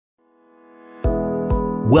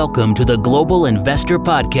Welcome to the Global Investor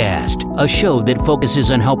Podcast, a show that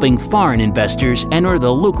focuses on helping foreign investors enter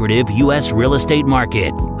the lucrative U.S. real estate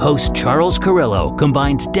market. Host Charles Carillo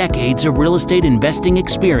combines decades of real estate investing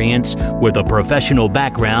experience with a professional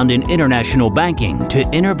background in international banking to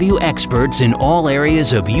interview experts in all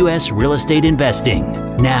areas of U.S. real estate investing.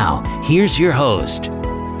 Now, here's your host,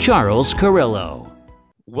 Charles Carillo.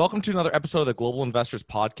 Welcome to another episode of the Global Investors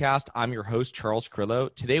Podcast. I'm your host, Charles Carillo.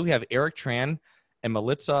 Today we have Tran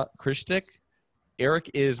Milica Krstic.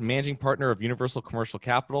 Eric is managing partner of Universal Commercial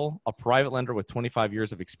Capital, a private lender with 25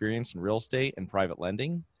 years of experience in real estate and private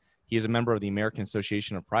lending. He is a member of the American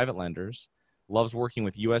Association of Private Lenders, loves working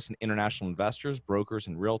with U.S. and international investors, brokers,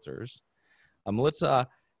 and realtors. Milica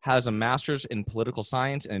has a master's in political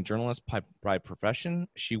science and a journalist by profession.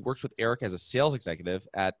 She works with Eric as a sales executive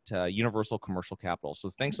at Universal Commercial Capital.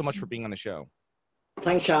 So thanks so much for being on the show.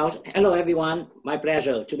 Thanks, Charles. Hello, everyone. My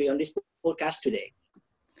pleasure to be on this podcast today.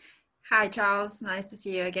 Hi, Charles. Nice to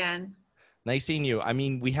see you again. Nice seeing you. I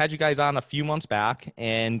mean, we had you guys on a few months back,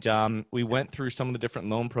 and we went through some of the different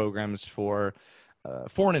loan programs for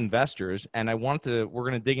foreign investors, and we're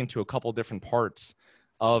going to dig into a couple different parts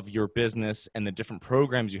of your business and the different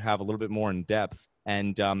programs you have a little bit more in depth.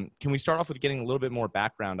 And can we start off with getting a little bit more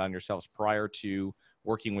background on yourselves prior to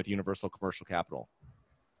working with Universal Commercial Capital?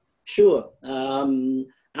 Sure.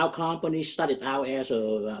 Our company started out as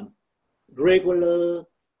a regular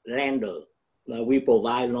lender. We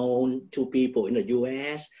provide loan to people in the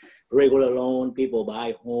U.S. Regular loan, people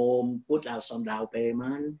buy home, put out some down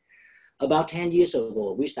payment. About 10 years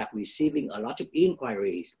ago, we started receiving a lot of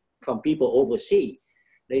inquiries from people overseas.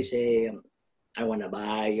 They say, I want to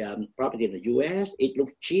buy property in the U.S. It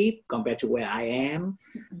looks cheap compared to where I am.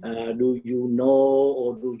 Do you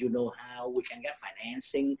know how we can get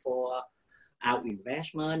financing for our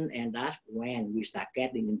investment? And that's when we start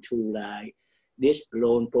getting into this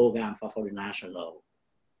loan program for foreign national.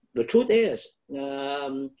 The truth is,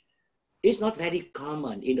 it's not very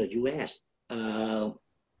common in the U.S.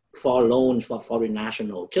 For loans for foreign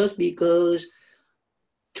national, just because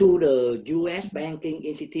to the U.S. banking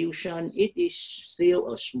institution, it is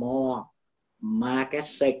still a small market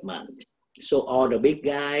segment. So all the big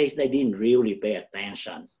guys, they didn't really pay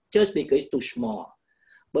attention just because it's too small.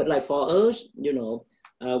 But like for us,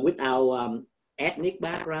 with our ethnic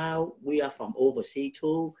background, we are from overseas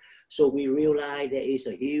too. So we realize there is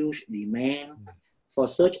a huge demand for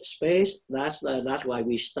such space. That's why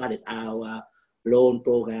we started our loan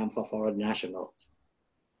program for foreign national.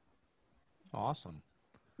 Awesome.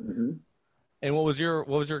 Mm-hmm. And what was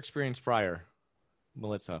your experience prior,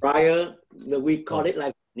 Milica? Prior, we call it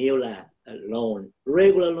like vanilla loan,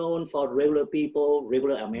 regular loan for regular people,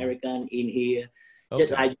 regular American in here. Okay.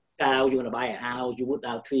 Just like you're going to buy a house, you put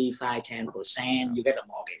out 3%, 5%, 10%, you get a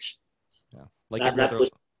mortgage. Yeah,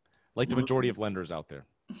 like the majority of lenders out there.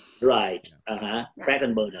 Right. Bread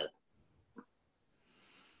and butter.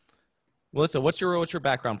 Melissa, what's your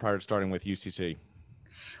background prior to starting with UCC?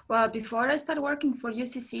 Well, before I started working for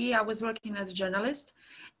UCC, I was working as a journalist,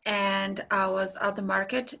 and I was out the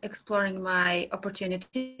market exploring my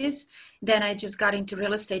opportunities. Then I just got into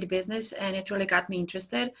real estate business, and it really got me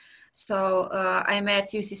interested. So I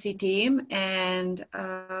met UCC team, and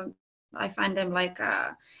I find them like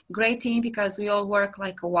a great team because we all work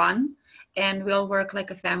like one, and we all work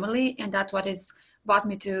like a family, and that's what is brought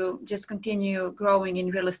me to just continue growing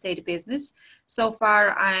in real estate business. So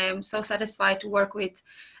far, I am so satisfied to work with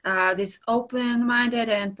these open-minded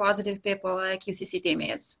and positive people like UCC team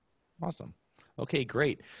is. Awesome. Okay,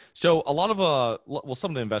 great. So a lot of,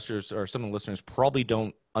 some of the investors or some of the listeners probably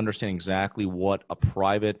don't understand exactly what a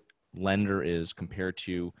private lender is compared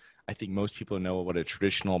to, I think most people know what a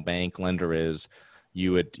traditional bank lender is.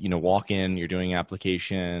 You would, walk in, you're doing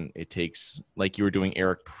application. It takes, like you were doing,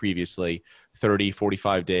 Eric, previously, 30,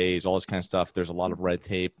 45 days, all this kind of stuff. There's a lot of red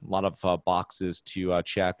tape, a lot of boxes to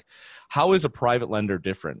check. How is a private lender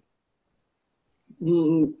different?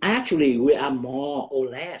 Actually, we are more or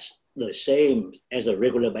less the same as a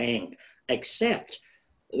regular bank, except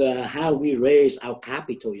how we raise our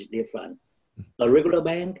capital is different. A regular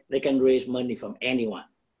bank, they can raise money from anyone,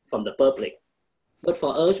 from the public. But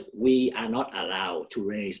for us, we are not allowed to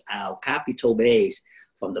raise our capital base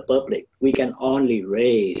from the public. We can only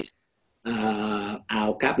raise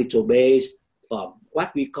our capital base from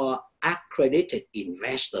what we call accredited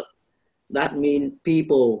investor. That means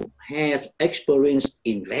people have experience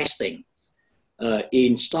investing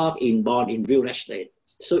in stock, in bond, in real estate.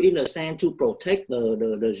 So in a sense, to protect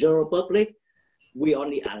the general public, we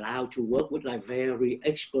only allowed to work with like very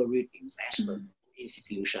experienced investor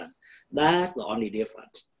institution. That's the only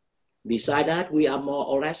difference. Besides that, we are more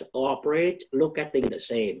or less look at things the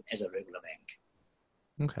same as a regular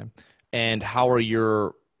bank. Okay. And are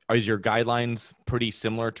your guidelines pretty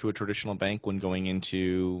similar to a traditional bank when going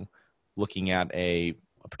into looking at a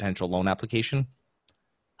potential loan application?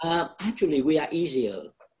 Actually, we are easier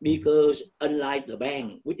because unlike the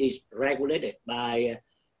bank, which is regulated by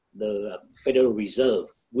the Federal Reserve,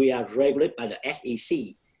 we are regulated by the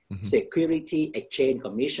SEC, Security Exchange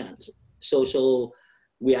Commissions. So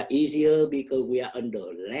we are easier because we are under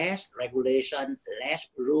less regulation, less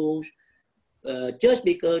rules, just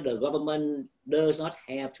because the government does not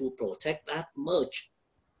have to protect that much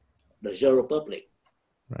the general public.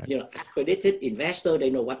 Right. You know, accredited investors, they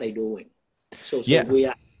know what they're doing. So yeah. We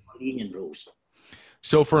are lenient rules.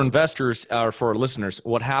 So for investors or for listeners,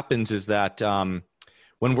 what happens is that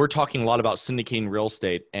when we're talking a lot about syndicating real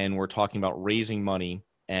estate and we're talking about raising money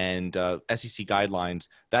and SEC guidelines,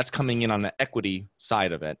 that's coming in on the equity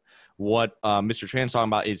side of it. What Mr. Tran's talking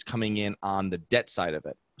about is coming in on the debt side of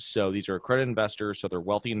it. So these are accredited investors, so they're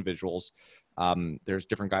wealthy individuals. There's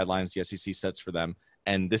different guidelines the SEC sets for them.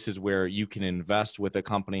 And this is where you can invest with a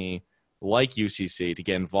company like UCC to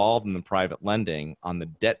get involved in the private lending on the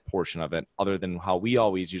debt portion of it, other than how we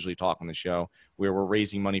always usually talk on the show, where we're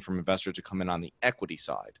raising money from investors to come in on the equity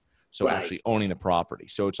side. So Right. actually owning the property.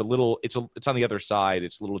 So it's on the other side.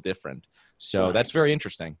 It's a little different. So right. That's very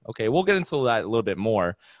interesting. Okay. We'll get into that a little bit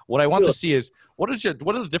more. What I want to see is what are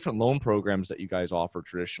the different loan programs that you guys offer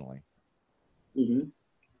traditionally? Mm-hmm.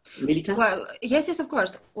 Milica? Well, yes, of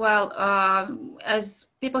course. Well, as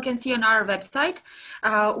people can see on our website,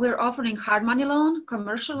 we're offering hard money loan,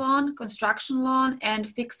 commercial loan, construction loan, and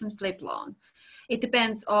fix and flip loan. It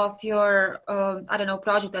depends of your,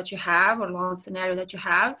 project that you have or loan scenario that you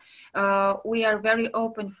have. We are very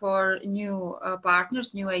open for new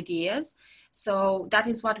partners, new ideas. So that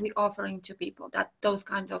is what we're offering to people, those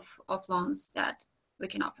kinds of loans that we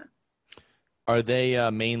can offer. Are they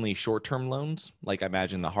mainly short-term loans? Like I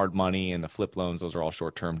imagine the hard money and the flip loans, those are all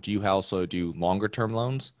short-term. Do you also do longer-term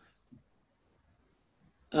loans?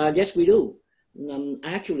 Yes, we do.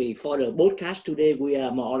 Actually, for the podcast today, we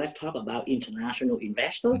are more or less talk about international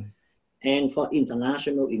investor. Mm-hmm. And for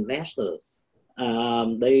international investor,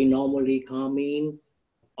 they normally come in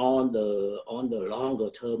on the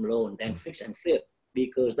longer-term loan than fix and flip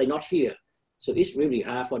because they're not here. So it's really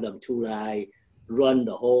hard for them to run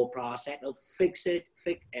the whole process of fix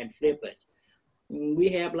and flip it. We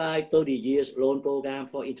have 30 years loan program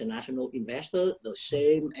for international investors, the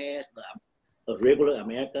same as the regular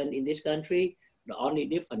American in this country. The only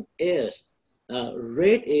difference is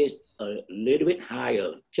rate is a little bit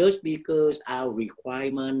higher just because our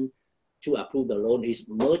requirement to approve the loan is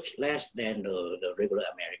much less than the regular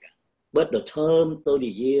American. But the term, 30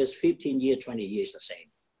 years, 15 years, 20 years, the same.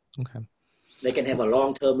 Okay. They can have a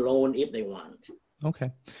long-term loan if they want.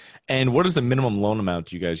 Okay. And what is the minimum loan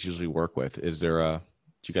amount you guys usually work with? Do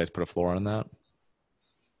you guys put a floor on that?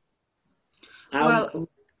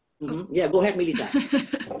 Yeah, go ahead, Milica.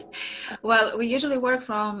 Well, we usually work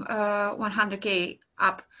from 100K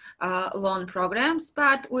up loan programs,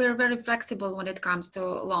 but we're very flexible when it comes to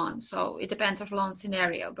loans. So it depends on loan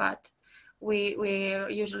scenario, but we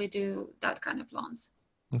usually do that kind of loans.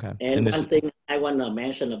 Okay. And one thing I want to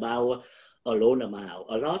mention about a loan amount,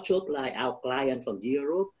 a lot of our clients from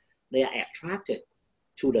Europe, they are attracted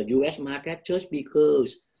to the U.S. market just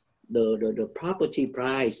because the property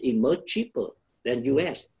price is much cheaper than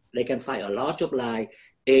U.S. They can find a lot of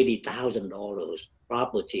 $80,000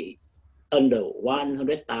 property, under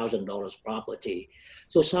 $100,000 property.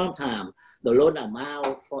 So sometimes the loan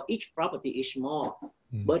amount for each property is small,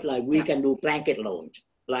 but we can do blanket loans.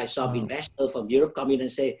 Like some investor from Europe come in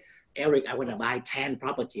and say, Eric, I want to buy 10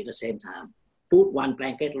 property at the same time. Put one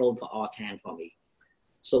blanket loan for all 10 for me.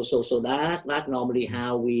 So that's normally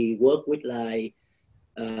how we work with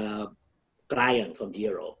client from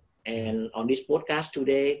Europe. And on this podcast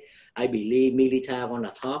today, I believe Milica want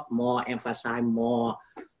to talk more, emphasize more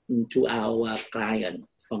to our client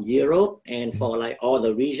from Europe. And for all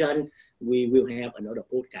the region, we will have another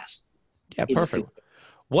podcast. Yeah, perfect.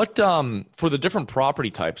 What, for the different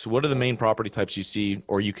property types, what are the main property types you see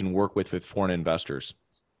or you can work with foreign investors?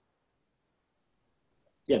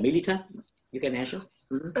 Yeah, Milica, you can answer.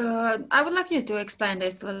 Mm-hmm. I would like you to explain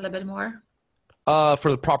this a little bit more. For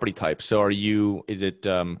the property type. So is it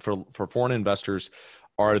for foreign investors,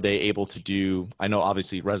 are they able to do, I know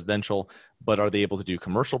obviously residential, but are they able to do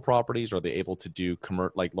commercial properties? Are they able to do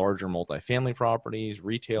larger multifamily properties,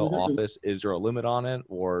 retail, office? Is there a limit on it?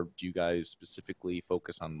 Or do you guys specifically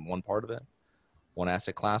focus on one part of it? One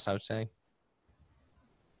asset class, I would say?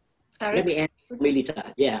 Let me answer,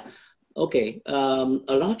 Milica. Yeah. Okay, a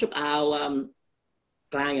lot of our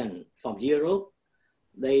clients from Europe,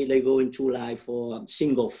 they go into like for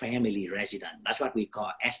single family resident. That's what we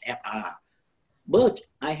call SFR. But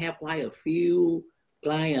I have quite a few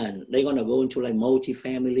clients, they're gonna go into like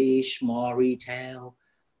multi-family, small retail,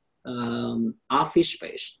 office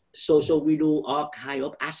space. So we do all kind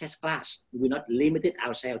of asset class. We're not limited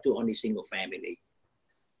ourselves to only single family.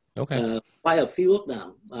 Okay. Quite a few of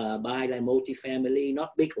them buy like multi-family,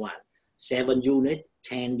 not big one, 7 unit,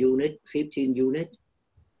 10 unit, 15 unit.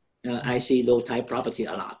 I see those type property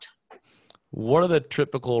a lot. What are the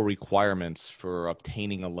typical requirements for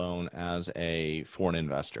obtaining a loan as a foreign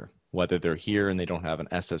investor, whether they're here and they don't have an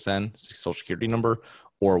SSN, social security number,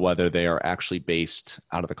 or whether they are actually based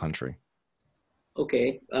out of the country?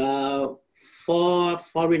 Okay, for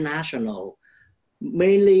foreign national,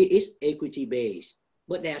 mainly it's equity based,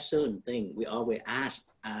 but there are certain things we always ask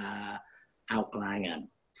our client.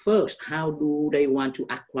 First, how do they want to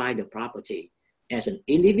acquire the property? As an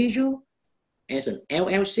individual, as an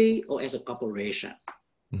LLC, or as a corporation?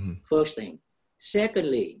 Mm-hmm. First thing.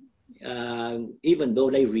 Secondly, even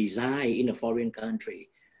though they reside in a foreign country,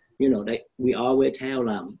 we always tell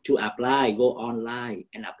them to apply, go online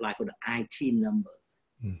and apply for the IT number.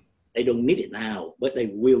 Mm. They don't need it now, but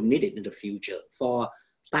they will need it in the future for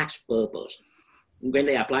tax purpose. When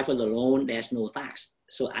they apply for the loan, there's no tax.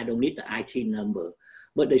 So I don't need the IT number,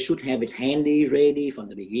 but they should have it handy, ready from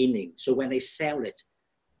the beginning. So when they sell it,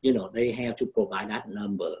 they have to provide that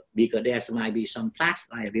number because there might be some tax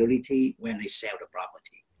liability when they sell the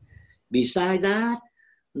property. Besides that,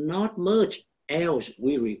 not much else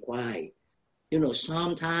we require.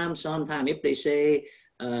 Sometimes if they say,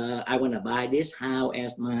 I want to buy this house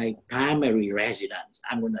as my primary residence,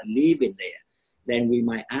 I'm going to live in there, then we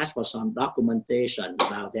might ask for some documentation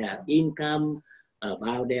about their income,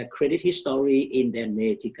 about their credit history in their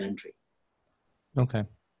native country. Okay.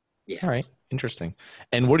 Yeah. All right. Interesting.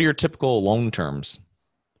 And what are your typical loan terms?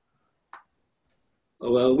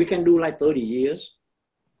 Well, we can do like 30 years.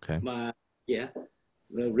 Okay. But yeah,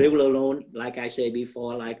 the regular loan, like I said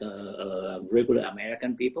before, like a regular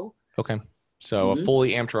American people. Okay. So a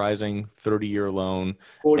fully amortizing 30-year loan.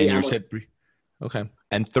 Fully and you said, okay.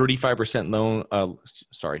 And 35% loan,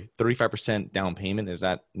 35% down payment. Is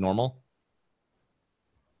that normal?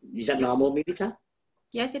 Is that normal, Milica?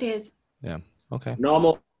 Yes, it is. Yeah. Okay.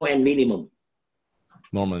 Normal and minimum.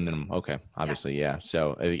 Normal and minimum. Okay. Obviously, yeah.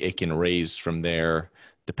 So it can raise from there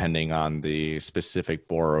depending on the specific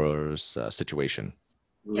borrower's situation.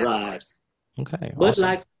 Yeah, right. Okay. But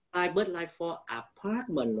awesome. like for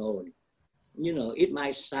apartment loan, it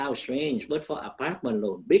might sound strange, but for apartment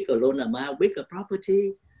loan, bigger loan amount, bigger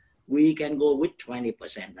property, we can go with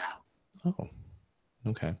 20% down. Oh,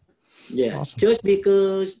 okay. Yeah. Awesome. Just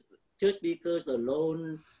because the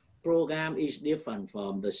loan program is different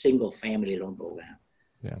from the single family loan program.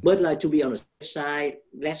 Yeah. But like to be on the side,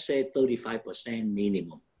 let's say 35%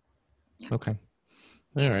 minimum. Okay.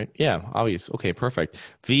 All right. Yeah. Obvious. Okay. Perfect.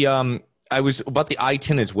 I was about the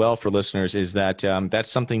I-10 as well for listeners is that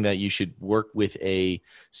that's something that you should work with a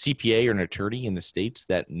CPA or an attorney in the States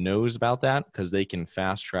that knows about that because they can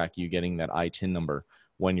fast track you getting that I-10 number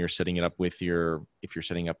when you're setting it up if you're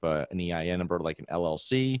setting up an EIN number like an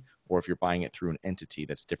LLC, or if you're buying it through an entity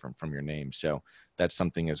that's different from your name. So that's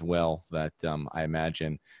something as well that I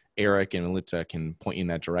imagine Eric and Milica can point you in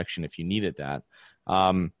that direction if you needed that.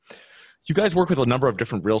 You guys work with a number of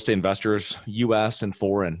different real estate investors, U.S. and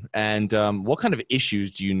foreign. And what kind of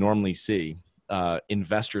issues do you normally see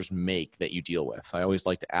investors make that you deal with? I always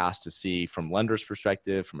like to ask to see from lenders'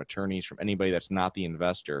 perspective, from attorneys, from anybody that's not the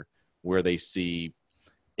investor, where they see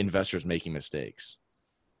investors making mistakes.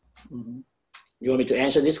 Mm-hmm. You want me to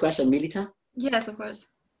answer this question, Milica? Yes, of course.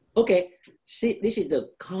 Okay. See, this is the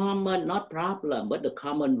common, not problem, but the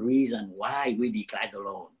common reason why we decline the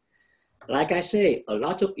loan. Like I say, a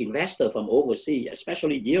lot of investors from overseas,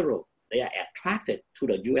 especially Europe, they are attracted to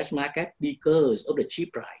the US market because of the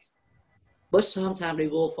cheap price. But sometimes they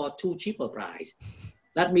go for too cheap a price.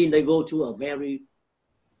 That means they go to a very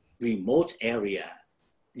remote area,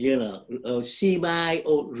 semi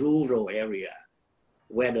or rural area,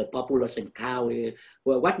 where the population count is,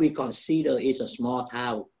 well, what we consider is a small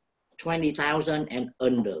town, 20,000 and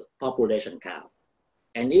under population count.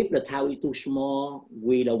 And if the town is too small,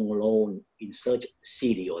 we don't loan in such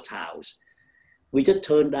city or towns. We just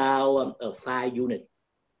turned down a 5-unit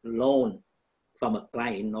loan from a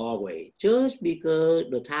client in Norway just because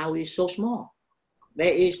the town is so small.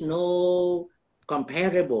 There is no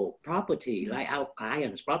comparable property like our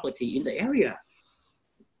client's property in the area.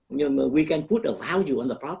 We can put a value on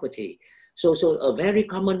the property. So a very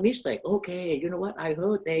common mistake. Okay, you know what? I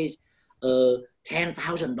heard there's a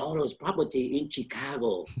 $10,000 property in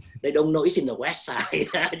Chicago. They don't know it's in the West Side.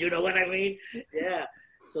 You know what I mean? Yeah.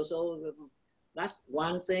 So that's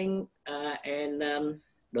one thing.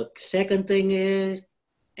 The second thing is,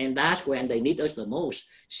 and that's when they need us the most,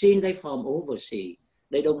 since they from overseas,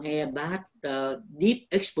 they don't have that deep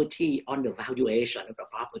expertise on the valuation of the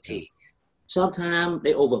property. Sometimes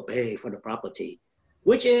they overpay for the property,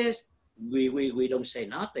 which is, we don't say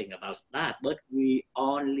nothing about that, but we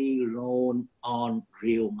only loan on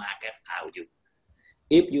real market value.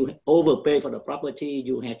 If you overpay for the property,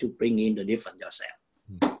 you have to bring in the difference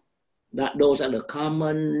yourself. Those are the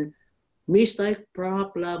common mistake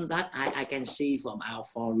problem that I can see from our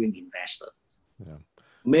foreign investor. Yeah.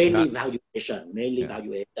 Mainly valuation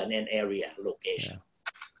and area location.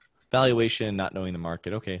 Yeah. Valuation, not knowing the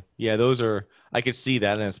market. Okay. Yeah, those are, I could see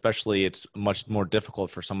that. And especially it's much more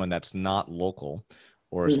difficult for someone that's not local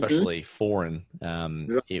or especially foreign.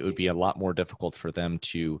 Right. It would be a lot more difficult for them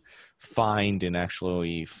to find and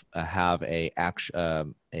actually have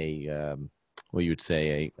what you would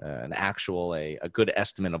say, a good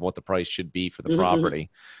estimate of what the price should be for the property.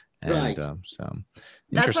 And right. So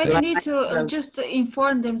that's why they need to just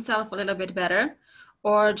inform themselves a little bit better,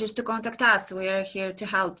 or just to contact us. We are here to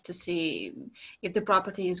help to see if the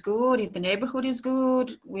property is good, if the neighborhood is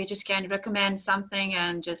good. We just can recommend something,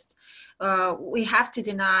 and just we have to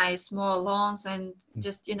deny small loans, and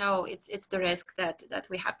just, it's the risk that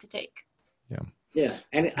we have to take. Yeah.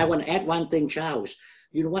 And I want to add one thing, Charles.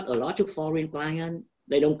 You know what? A lot of foreign clients,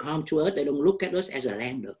 they don't come to us. They don't look at us as a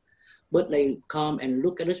lender, but they come and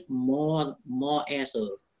look at us more as a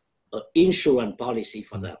insurance policy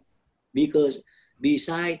for them. Because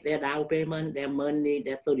besides their down payment, their money,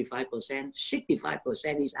 their 35%,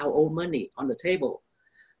 65% is our own money on the table.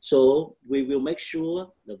 So we will make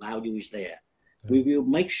sure the value is there. We will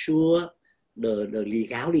make sure the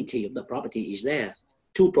legality of the property is there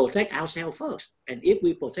to protect ourselves first. And if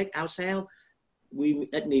we protect ourselves,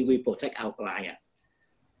 that means we protect our client.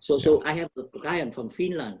 So I have a client from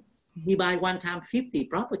Finland. He buy one time 50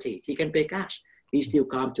 property. He can pay cash. He still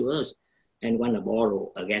come to us and want to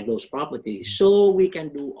borrow against those properties. So we can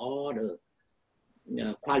do all the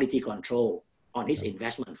quality control on his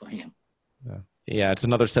investment for him. Yeah, it's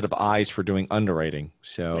another set of eyes for doing underwriting.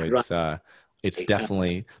 So it's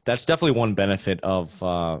definitely, that's definitely one benefit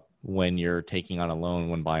of when you're taking on a loan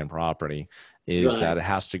when buying property, is that it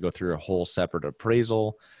has to go through a whole separate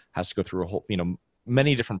appraisal, has to go through a whole,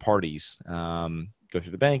 many different parties, go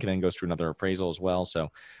through the bank, and then goes through another appraisal as well. So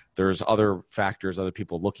there's other factors, other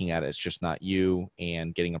people looking at it. It's just not you,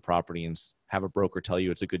 and getting a property and have a broker tell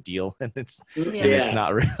you it's a good deal, and it's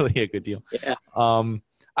not really a good deal. Yeah.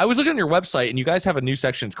 I was looking on your website, and you guys have a new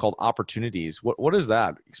section. It's called Opportunities. What is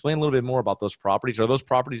that? Explain a little bit more about those properties. Are those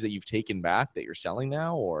properties that you've taken back that you're selling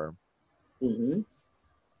now, or?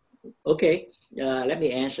 Okay, let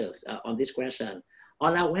me answer on this question.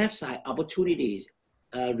 On our website, Opportunities,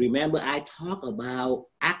 remember I talked about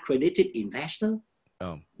accredited investor.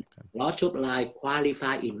 Oh, okay. Lots of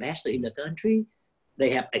qualified investor in the country.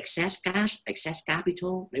 They have excess cash, excess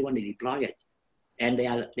capital. They want to deploy it. And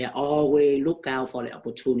they always look out for the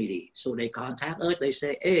opportunity. So they contact us. They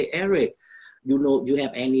say, "Hey, Eric, you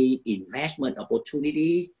have any investment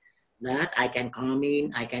opportunities that I can come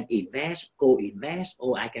in, I can invest, co-invest,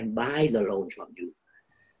 or I can buy the loans from you?"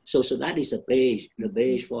 So that is the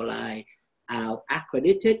base for our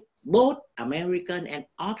accredited, both American and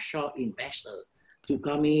offshore investors to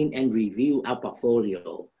come in and review our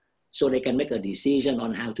portfolio, so they can make a decision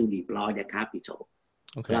on how to deploy their capital.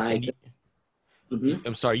 Okay.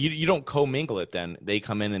 I'm sorry, you don't commingle it then. They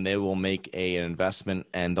come in and they will make an investment,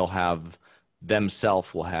 and they'll have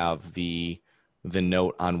themselves will have the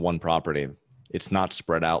note on one property. It's not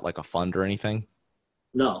spread out like a fund or anything?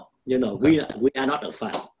 No, we are not a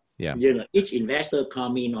fund. Yeah. Each investor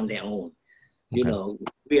come in on their own. Okay.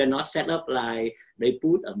 We are not set up like they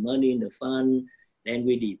put money in the fund, then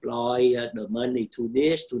we deploy the money to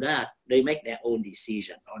this, to that. They make their own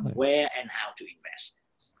decision on where and how to invest.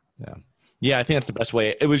 Yeah, I think that's the best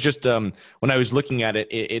way. It was just when I was looking at it,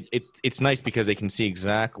 it's nice because they can see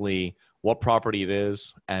exactly what property it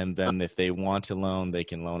is, and then if they want to loan, they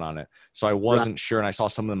can loan on it. So I wasn't sure, and I saw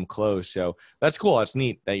some of them close. So that's cool. That's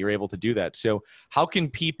neat that you're able to do that. So how can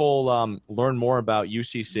people learn more about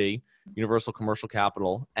UCC, Universal Commercial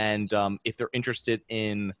Capital, and if they're interested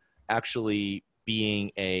in actually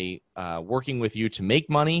being working with you to make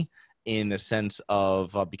money, in the sense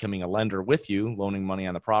of becoming a lender with you, loaning money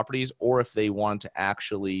on the properties, or if they want to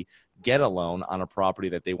actually get a loan on a property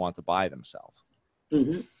that they want to buy themselves?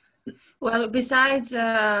 Well, besides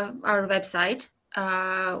our website,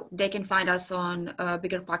 they can find us on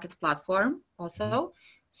Bigger Pockets platform also.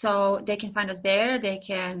 So they can find us there. They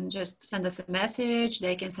can just send us a message.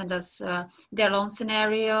 They can send us their loan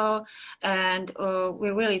scenario, and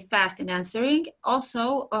we're really fast in answering.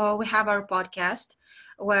 Also, we have our podcast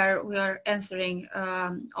where we are answering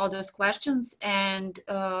all those questions, and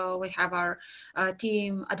we have our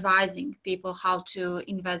team advising people how to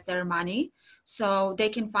invest their money. So they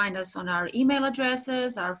can find us on our email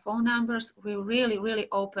addresses, our phone numbers. We're really, really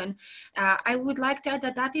open. I would like to add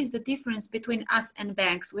that that is the difference between us and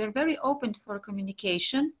banks. We're very open for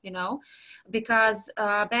communication, you know, because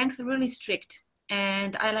banks are really strict.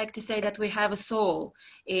 And I like to say that we have a soul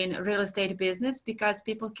in real estate business, because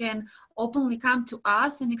people can openly come to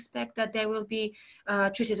us and expect that they will be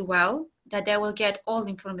treated well, that they will get all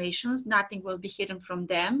information, nothing will be hidden from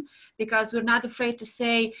them, because we're not afraid to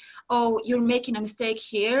say, oh, you're making a mistake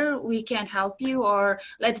here, we can't help you, or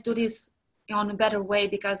let's do this on a better way,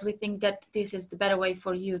 because we think that this is the better way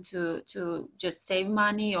for you to just save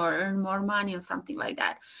money or earn more money or something like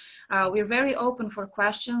that. We're very open for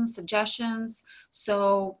questions, suggestions.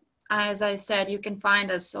 So as I said, you can find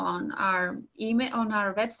us on our email, on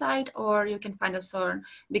our website, or you can find us on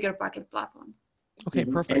Bigger Pocket platform. Okay,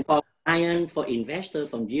 perfect. And for client, for investor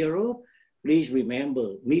from Europe, please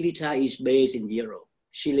remember, Milica is based in Europe.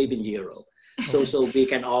 She lives in Europe. So we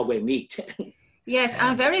can always meet. Yes,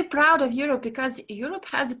 I'm very proud of Europe, because Europe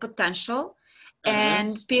has a potential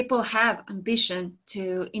and people have ambition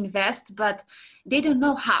to invest, but they don't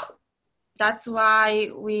know how. That's why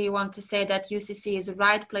we want to say that UCC is the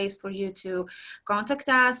right place for you to contact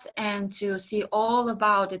us and to see all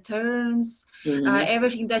about the terms,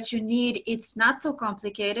 everything that you need. It's not so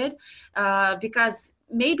complicated, because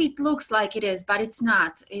maybe it looks like it is, but it's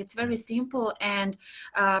not. It's very simple, and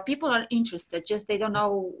people are interested, just they don't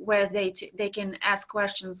know where they can ask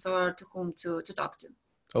questions or to whom to talk to.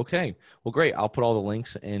 Okay, well, great. I'll put all the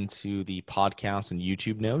links into the podcast and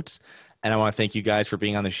YouTube notes. And I want to thank you guys for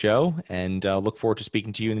being on the show, and look forward to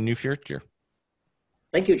speaking to you in the new future.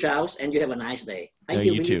 Thank you, Charles, and you have a nice day. Thank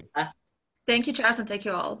you too. Thank you, Charles, and thank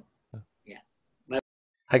you all. Yeah. Bye.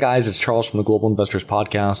 Hi, guys. It's Charles from the Global Investors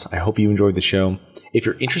Podcast. I hope you enjoyed the show. If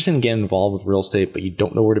you're interested in getting involved with real estate, but you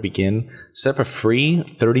don't know where to begin, set up a free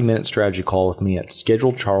 30-minute strategy call with me at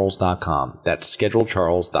schedulecharles.com. That's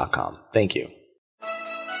schedulecharles.com. Thank you.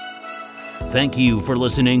 Thank you for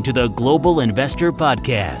listening to the Global Investor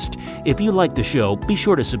Podcast. If you like the show, be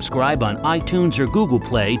sure to subscribe on iTunes or Google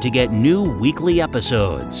Play to get new weekly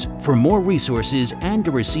episodes. For more resources and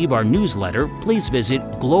to receive our newsletter, please visit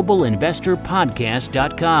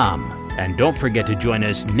globalinvestorpodcast.com. And don't forget to join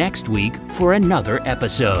us next week for another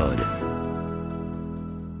episode.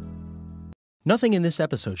 Nothing in this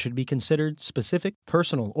episode should be considered specific,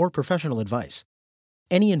 personal, or professional advice.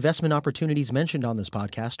 Any investment opportunities mentioned on this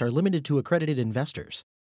podcast are limited to accredited investors.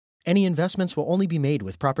 Any investments will only be made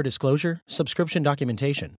with proper disclosure, subscription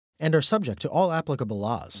documentation, and are subject to all applicable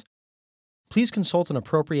laws. Please consult an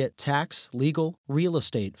appropriate tax, legal, real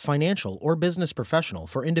estate, financial, or business professional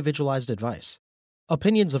for individualized advice.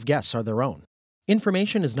 Opinions of guests are their own.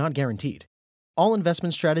 Information is not guaranteed. All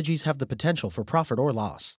investment strategies have the potential for profit or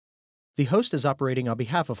loss. The host is operating on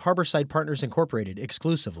behalf of Harborside Partners Incorporated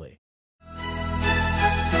exclusively.